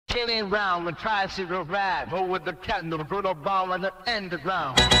Killing round the tricycle ride over the candle, put a ball on the end of the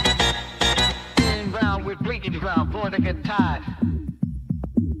ground. Killing round with bleeding ground, going to get tired.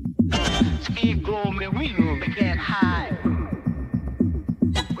 Ski glow me, we can't hide.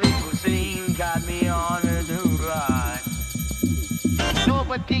 Frequency got me on a new ride.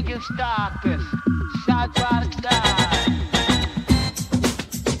 Nobody can stop this. Shots try to die.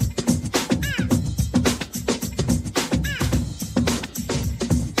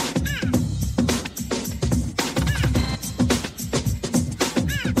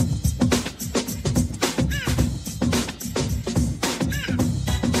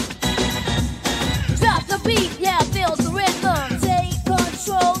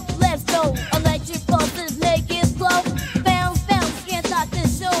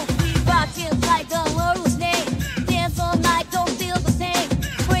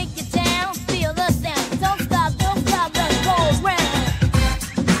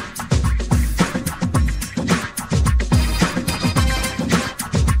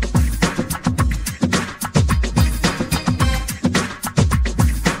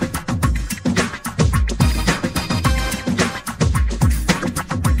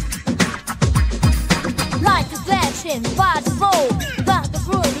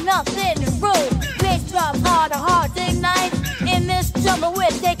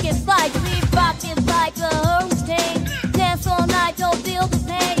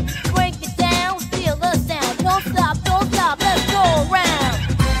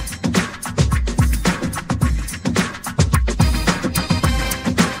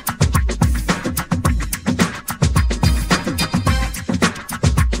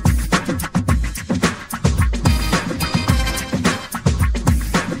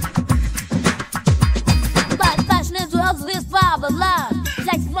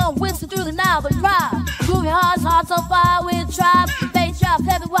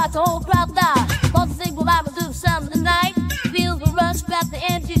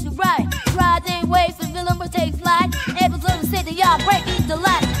 Friday, wave, and villain will take flight. Able to say that y'all breaking the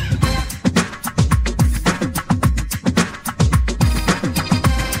light.